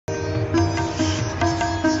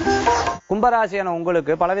கும்பராசியான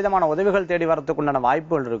உங்களுக்கு பலவிதமான உதவிகள் தேடி வரதுக்குண்டான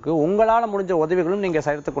வாய்ப்புகள் இருக்கு. உங்களால முடிஞ்ச உதவிகளும் நீங்க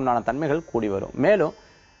செய்யறதுக்குண்டான தன்மைகள் கூடி வரும். மேலும்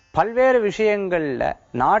பல்வேறு விஷயங்கள்ல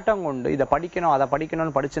நாட்டம் கொண்டு இதை படிக்கணும் அதை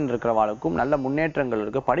படிக்கணும்னு படிச்சுட்டு இருக்கிறவாளுக்கும் நல்ல முன்னேற்றங்கள்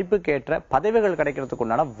இருக்கு. படிப்புக்கேற்ற பதவிகள் கிடைக்கிறதுக்கு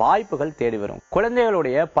உண்டான வாய்ப்புகள் தேடி வரும்.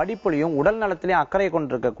 குழந்தைகளுடைய படிப்புலையும் உடல் நலத்திலையும் அக்கறை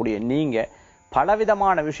கொண்டிருக்கக்கூடிய நீங்க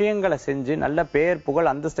பலவிதமான விஷயங்களை செஞ்சு நல்ல பேர் புகழ்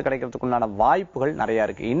அந்தஸ்து கிடைக்கிறதுக்கு உண்டான வாய்ப்புகள் நிறைய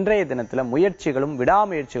இருக்கு. இன்றைய தினத்துல முயற்சிகளும்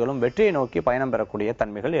விடாமுயற்சிகளும் வெற்றியை நோக்கி பயணம் பெறக்கூடிய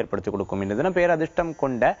தன்மைகள் ஏற்படுத்தி கொடுக்கும். இந்த தினம் பேரதிர்ஷ்டம்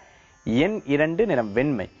கொண்ட எண் 2, நிறம்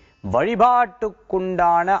வெண்மை.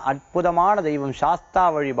 வழிபாட்டுக்குண்டான அற்புதமான தெய்வம் சாஸ்தா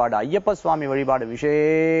வழிபாடு, ஐயப்ப சுவாமி வழிபாடு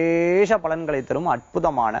விசேஷ பலன்களை தரும்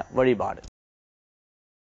அற்புதமான வழிபாடு.